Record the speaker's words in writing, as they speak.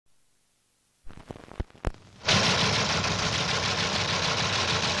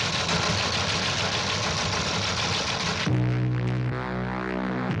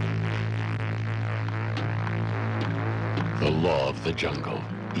the jungle,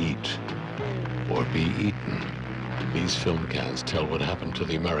 eat, or be eaten. These film cans tell what happened to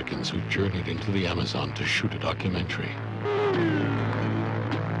the Americans who journeyed into the Amazon to shoot a documentary.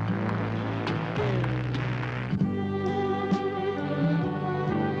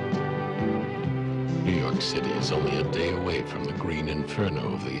 New York City is only a day away from the green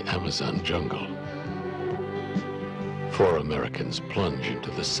inferno of the Amazon jungle. 4 Americans plunge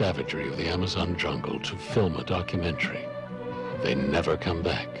into the savagery of the Amazon jungle to film a documentary. They never come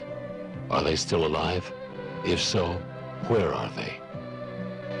back. Are they still alive? If so, where are they?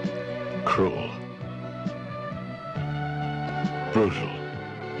 Cruel. Brutal.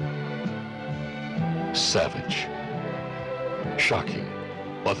 Savage. Shocking.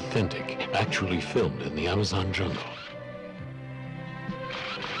 Authentic. Actually filmed in the Amazon jungle.